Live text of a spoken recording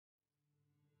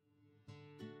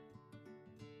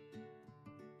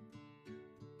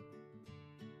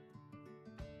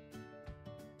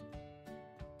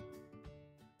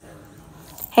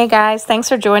Hey guys, thanks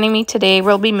for joining me today.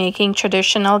 We'll be making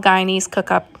traditional Guyanese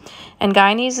cookup. And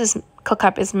Guyanese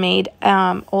cookup is made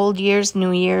old years,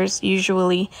 new years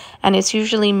usually. And it's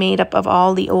usually made up of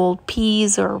all the old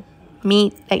peas or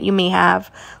meat that you may have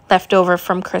left over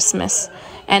from Christmas.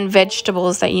 And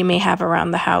vegetables that you may have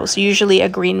around the house, usually a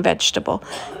green vegetable.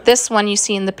 This one you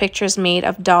see in the picture is made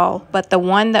of dal. But the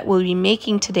one that we'll be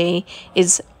making today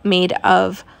is made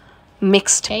of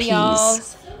mixed peas. Y'all.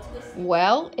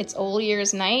 Well, it's Old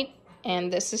Year's night,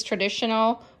 and this is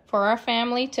traditional for our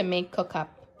family to make cookup.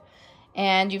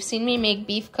 And you've seen me make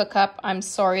beef cookup. I'm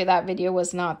sorry that video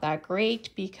was not that great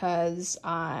because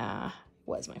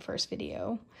was my first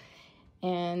video.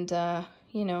 And,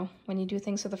 you know, when you do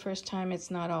things for the first time, it's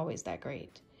not always that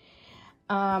great.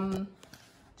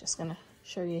 Just gonna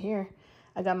show you here.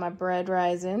 I got my bread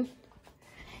rising,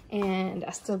 and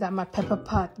I still got my pepper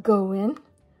pot going.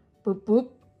 Boop, boop.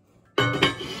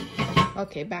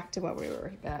 Okay, back to what we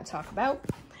were gonna talk about.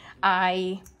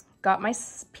 I got my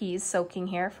peas soaking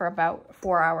here for about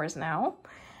 4 hours now,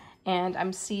 and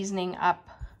I'm seasoning up.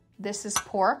 This is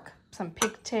pork, some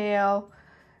pigtail,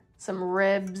 some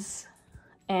ribs,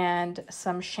 and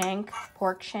some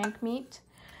pork shank meat,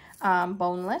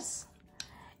 boneless.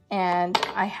 And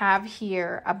I have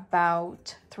here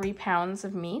about 3 pounds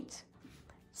of meat.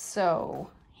 So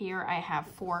here I have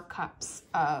 4 cups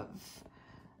of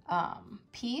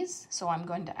peas, so I'm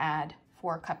going to add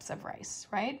 4 cups of rice,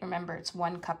 right? Remember, it's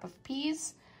 1 cup of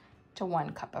peas to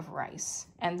 1 cup of rice.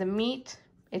 And the meat,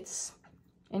 it's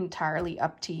entirely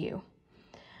up to you.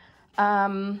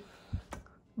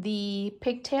 The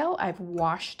pigtail, I've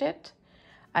washed it.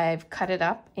 I've cut it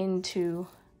up into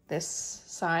this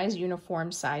size,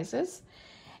 uniform sizes.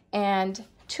 And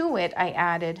to it, I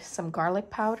added some garlic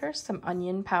powder, some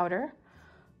onion powder,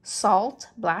 salt,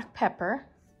 black pepper,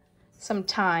 some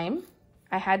thyme.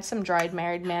 I had some dried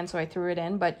married man, so I threw it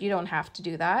in, but you don't have to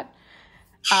do that.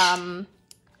 I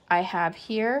have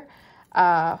here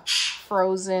a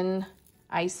frozen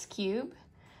ice cube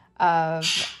of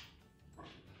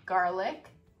garlic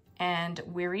and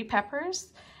wiri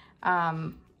peppers.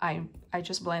 I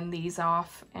just blend these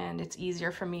off, and it's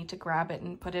easier for me to grab it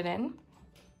and put it in.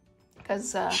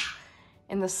 Because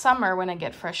in the summer, when I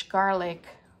get fresh garlic,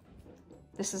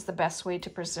 this is the best way to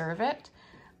preserve it.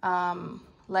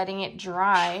 Letting it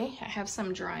dry. I have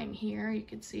some drying here, you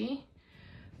can see,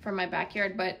 from my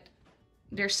backyard, but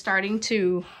they're starting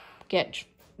to get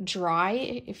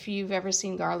dry. If you've ever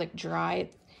seen garlic dry,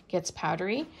 it gets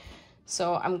powdery.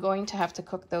 So I'm going to have to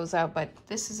cook those out, but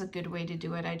this is a good way to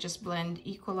do it. I just blend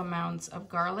equal amounts of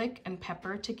garlic and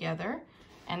pepper together,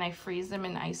 and I freeze them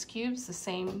in ice cubes, the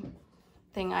same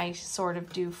thing I sort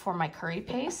of do for my curry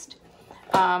paste.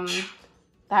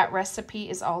 That recipe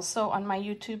is also on my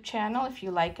YouTube channel. If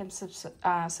you like and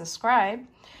subscribe,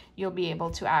 you'll be able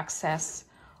to access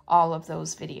all of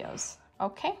those videos.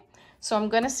 Okay, so I'm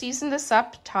gonna season this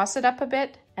up, toss it up a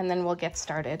bit, and then we'll get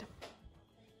started.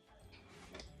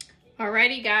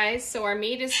 Alrighty guys, so our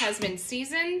meat has been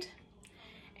seasoned,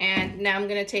 and now I'm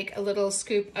gonna take a little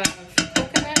scoop of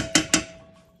coconut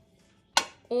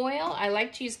oil. I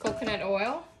like to use coconut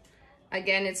oil.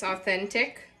 Again, it's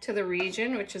authentic to the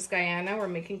region, which is Guyana. We're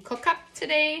making cookup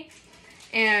today,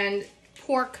 and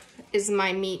pork is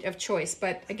my meat of choice,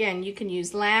 but again, you can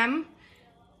use lamb.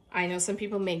 I know some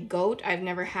people make goat. I've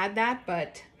never had that,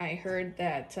 but I heard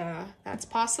that that's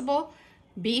possible.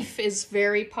 Beef is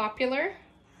very popular,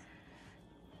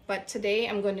 but today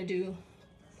I'm going to do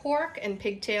pork and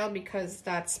pigtail because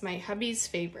that's my hubby's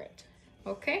favorite.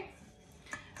 Okay,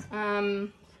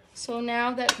 so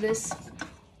now that this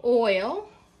oil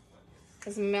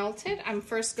is melted, I'm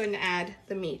first going to add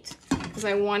the meat because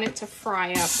I want it to fry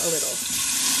up a little.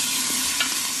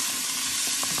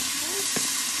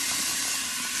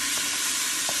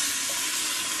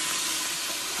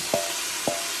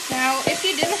 Now, if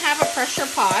you didn't have a pressure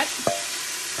pot,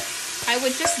 I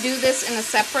would just do this in a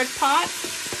separate pot,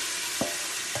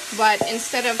 but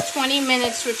instead of 20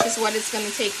 minutes, which is what it's going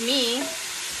to take me,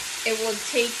 it will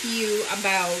take you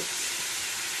about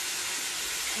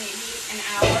maybe an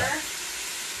hour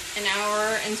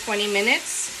and 20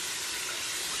 minutes.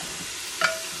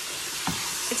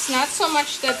 It's not so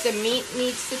much that the meat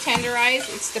needs to tenderize,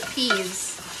 it's the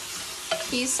peas.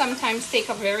 Peas sometimes take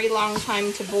a very long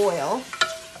time to boil.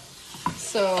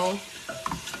 So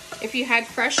if you had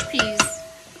fresh peas,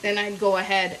 then I'd go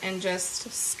ahead and just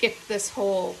skip this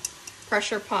whole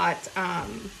pressure pot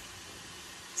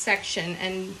section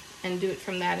and do it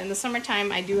from that. In the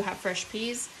summertime, I do have fresh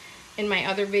peas. In my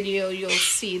other video, you'll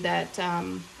see that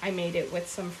I made it with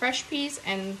some fresh peas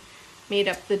and made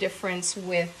up the difference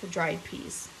with dried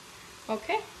peas.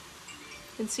 Okay,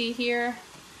 you can see here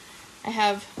I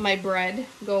have my bread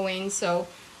going, so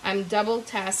I'm double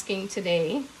tasking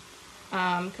today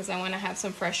because I want to have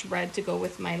some fresh bread to go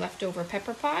with my leftover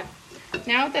pepper pot.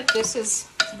 Now that this is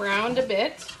browned a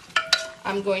bit,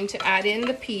 I'm going to add in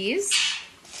the peas,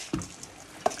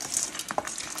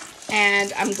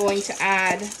 and I'm going to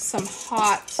add some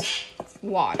hot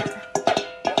water.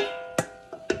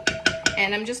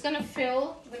 And I'm just going to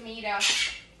fill the meat up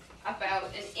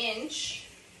about an inch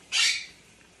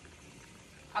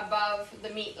above the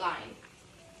meat line.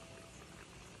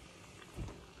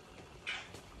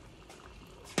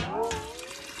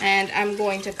 And I'm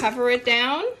going to cover it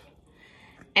down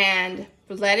and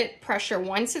let it pressure.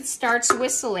 Once it starts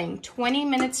whistling, 20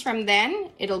 minutes from then,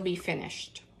 it'll be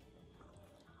finished.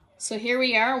 So here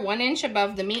we are, 1 inch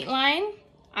above the meat line.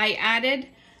 I added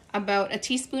about 1.5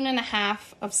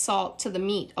 teaspoons of salt to the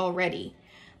meat already,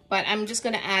 but I'm just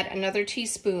gonna add another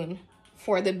teaspoon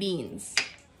for the beans.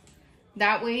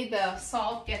 That way the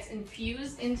salt gets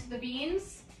infused into the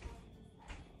beans.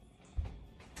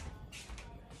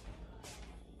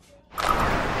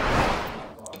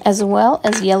 As well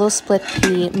as yellow split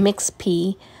pea, mixed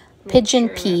pea, pigeon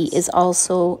pea is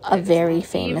also a very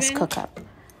famous cook-up.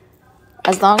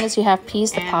 As long as you have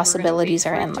peas, the possibilities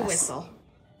are endless.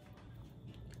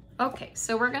 Okay,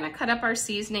 so we're gonna cut up our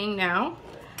seasoning now.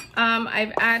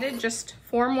 I've added just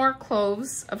 4 more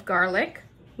cloves of garlic,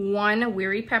 1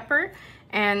 weary pepper,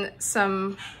 and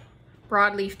some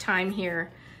broadleaf thyme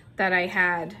here that I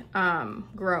had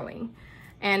growing.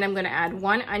 And I'm gonna add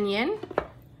 1 onion.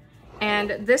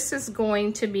 And this is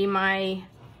going to be my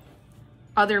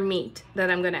other meat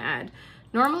that I'm gonna add.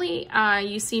 Normally,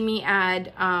 you see me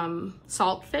add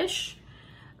salt fish.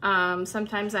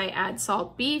 Sometimes I add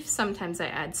salt beef, sometimes I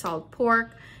add salt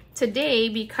pork. Today,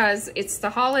 because it's the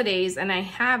holidays and I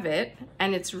have it,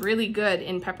 and it's really good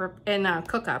in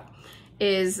Cookup,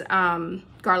 is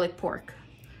garlic pork.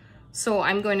 So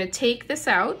I'm going to take this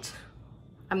out.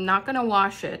 I'm not gonna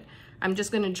wash it. I'm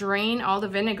just gonna drain all the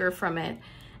vinegar from it.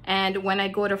 And when I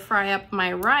go to fry up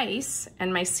my rice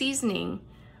and my seasoning,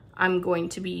 I'm going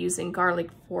to be using garlic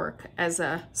pork as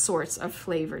a source of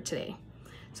flavor today.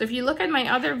 So if you look at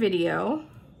my other video,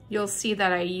 you'll see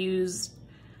that I use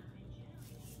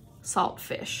salt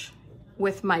fish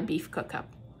with my beef Cookup.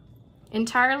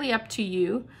 Entirely up to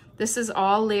you. This is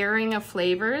all layering of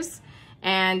flavors.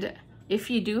 And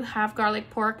if you do have garlic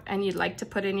pork and you'd like to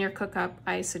put in your Cookup,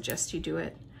 I suggest you do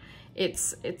it.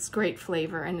 It's great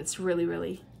flavor and it's really,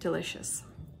 really delicious.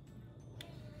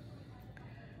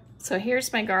 So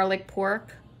here's my garlic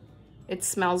pork. It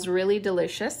smells really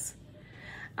delicious.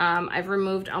 I've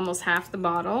removed almost half the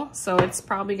bottle, so it's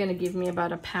probably gonna give me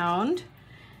about 1 pound.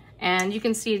 And you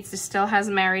can see it still has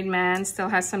married man, still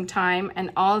has some thyme,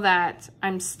 and all that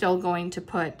I'm still going to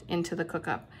put into the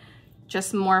Cookup.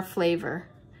 Just more flavor.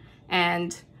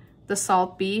 And the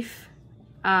salt beef,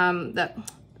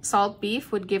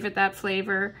 would give it that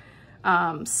flavor.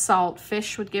 Salt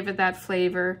fish would give it that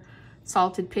flavor.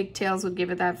 Salted pigtails would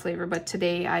give it that flavor. But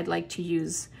today I'd like to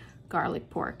use garlic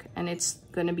pork, and it's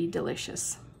gonna be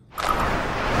delicious.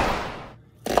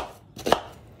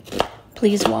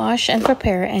 Please wash and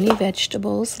prepare any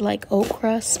vegetables like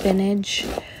okra, spinach,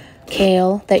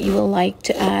 kale that you will like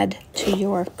to add to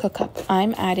your Cookup.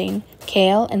 I'm adding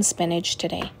kale and spinach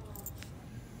today.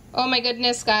 Oh my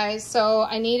goodness, guys. So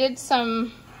I needed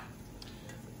some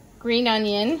green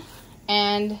onion,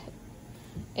 and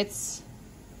it's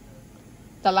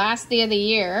the last day of the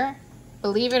year.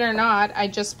 Believe it or not, I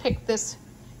just picked this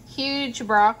huge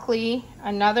broccoli,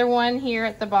 another one here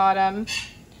at the bottom.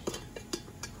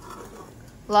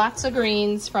 Lots of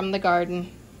greens from the garden.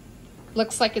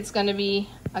 Looks like it's going to be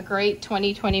a great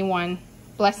 2021.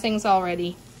 Blessings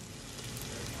already.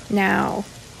 Now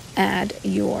add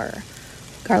your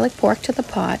garlic pork to the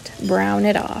pot, brown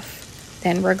it off.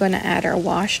 Then we're going to add our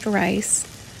washed rice,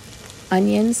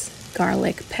 onions,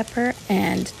 garlic, pepper,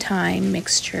 and thyme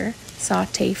mixture.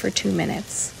 Saute for 2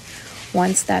 minutes.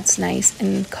 Once that's nice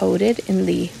and coated in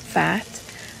the fat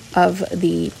of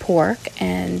the pork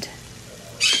and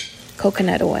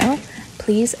coconut oil,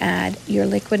 please add your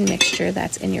liquid mixture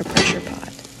that's in your pressure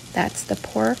pot. That's the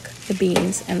pork, the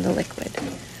beans, and the liquid.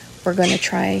 We're going to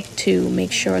try to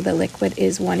make sure the liquid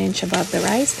is 1 inch above the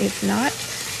rice. If not,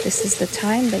 this is the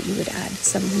time that you would add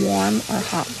some warm or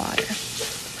hot water.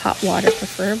 Hot water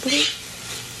preferably.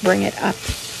 Bring it up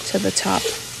to the top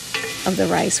of the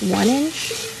rice 1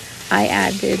 inch. I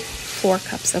added 4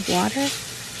 cups of water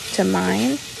to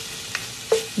mine.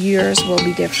 Yours will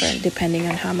be different depending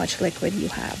on how much liquid you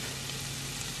have.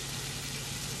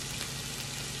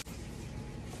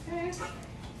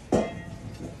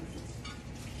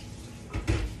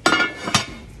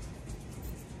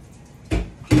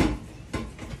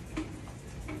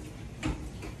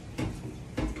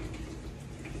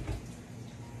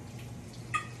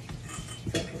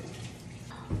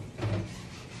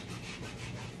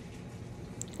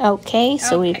 Okay,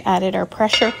 so we've Okay. added our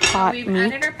pressure pot We've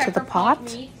meat added our to pepper the pot.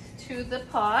 meat to the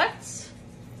pot.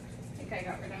 I think I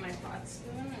got rid of my pot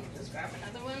spoon. I'll just grab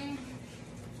another one.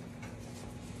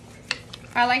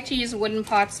 I like to use wooden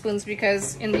pot spoons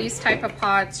because in these type of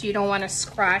pots, you don't want to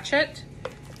scratch it.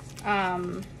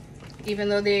 Even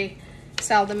though they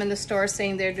sell them in the store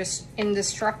saying they're just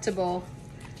indestructible,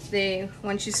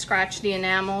 once you scratch the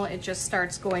enamel, it just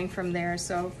starts going from there.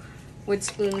 So wood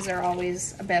spoons are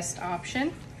always a best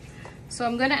option. So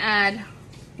I'm gonna add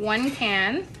 1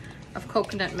 can of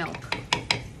coconut milk.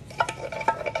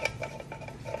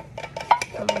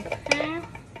 Okay,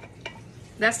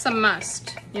 that's a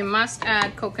must. You must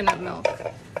add coconut milk.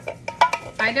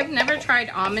 I'd have never tried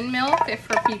almond milk if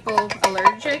for people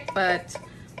allergic, but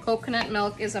coconut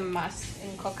milk is a must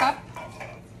in Cookup.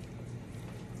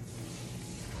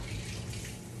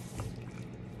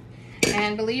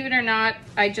 And believe it or not,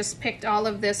 I just picked all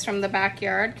of this from the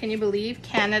backyard. Can you believe?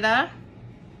 Canada.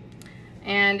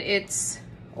 And it's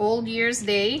Old Year's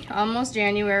Day, almost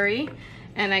January.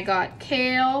 And I got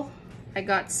kale, I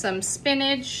got some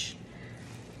spinach,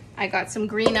 I got some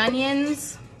green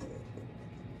onions.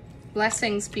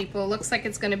 Blessings, people. Looks like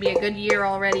it's gonna be a good year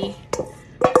already.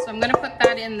 So I'm gonna put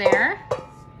that in there.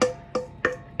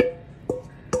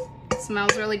 It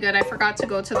smells really good. I forgot to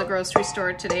go to the grocery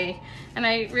store today. And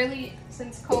I really,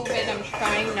 since COVID, I'm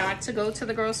trying not to go to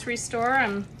the grocery store.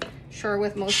 I'm sure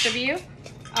with most of you.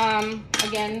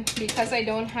 Again, because I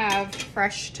don't have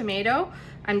fresh tomato,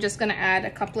 I'm just gonna add a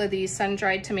couple of these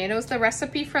sun-dried tomatoes. The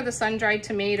recipe for the sun-dried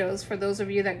tomatoes, for those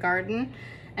of you that garden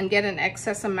and get an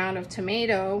excess amount of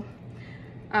tomato,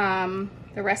 the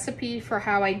recipe for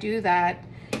how I do that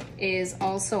is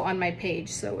also on my page.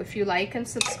 So if you like and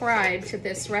subscribe to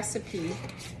this recipe,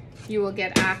 you will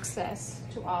get access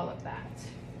to all of that.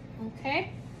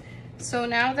 Okay, so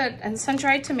now that, and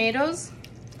sun-dried tomatoes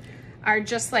are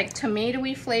just like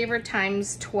tomatoey flavor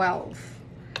times 12.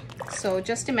 So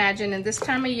just imagine in this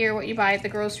time of year, what you buy at the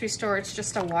grocery store, it's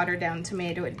just a watered down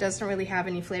tomato. It doesn't really have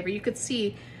any flavor. You could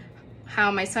see how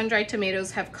my sun-dried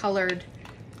tomatoes have colored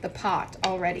the pot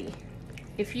already.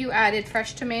 If you added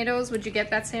fresh tomatoes, would you get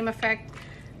that same effect?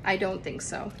 I don't think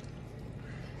so.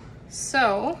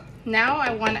 So now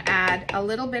I want to add a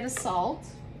little bit of salt.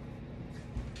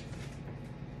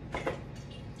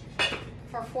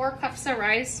 For 4 cups of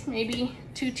rice, maybe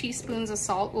 2 teaspoons of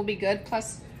salt will be good.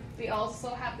 Plus, we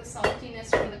also have the saltiness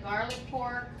from the garlic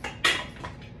pork.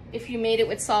 If you made it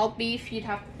with salt beef, you'd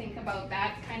have to think about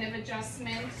that kind of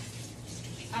adjustment.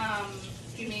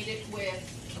 If you made it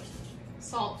with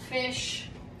salt fish,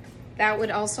 that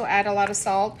would also add a lot of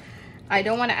salt. I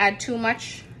don't want to add too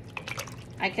much.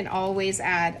 I can always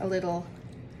add a little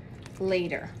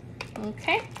later.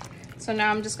 Okay, so now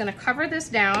I'm just going to cover this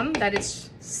down, that it's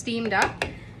steamed up,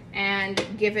 and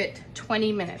give it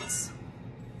 20 minutes.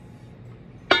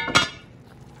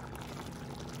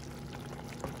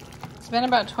 It's been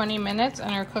about 20 minutes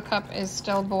and our Cookup is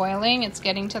still boiling. It's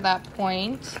getting to that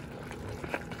point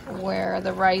where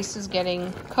the rice is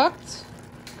getting cooked.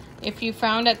 If you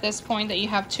found at this point that you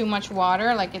have too much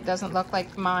water, like it doesn't look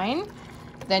like mine,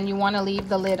 then you want to leave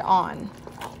the lid on.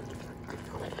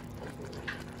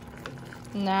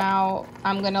 Now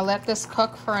I'm going to let this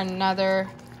cook for another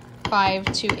 5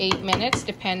 to 8 minutes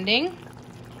depending,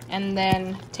 and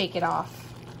then take it off.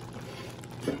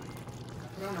 I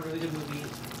found a really good movie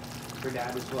for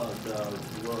Dad as well, the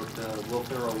Will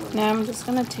Ferrell one. Now I'm just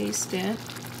going to taste it.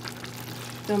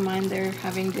 Don't mind they're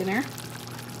having dinner.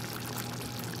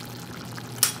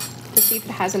 To see if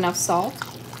it has enough salt.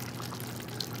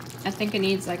 I think it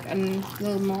needs like a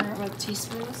little more of a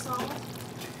teaspoon of salt.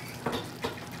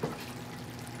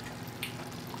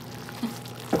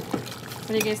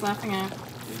 What are you guys laughing at?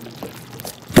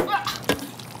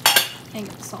 Can't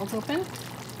get the salt open.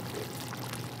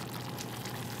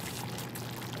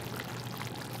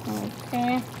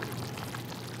 Okay.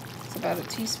 It's about a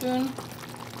teaspoon.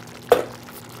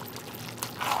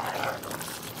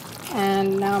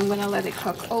 And now I'm gonna let it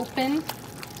cook open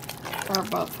for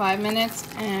about 5 minutes,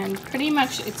 and pretty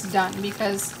much it's done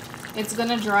because it's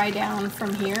gonna dry down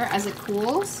from here as it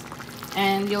cools,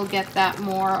 and you'll get that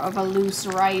more of a loose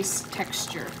rice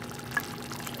texture.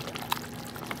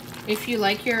 If you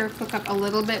like your Cookup a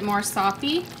little bit more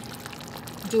soppy,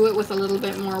 do it with a little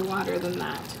bit more water than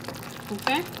that.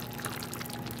 Okay?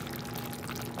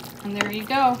 And there you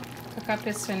go. Cookup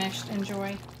is finished.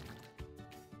 Enjoy.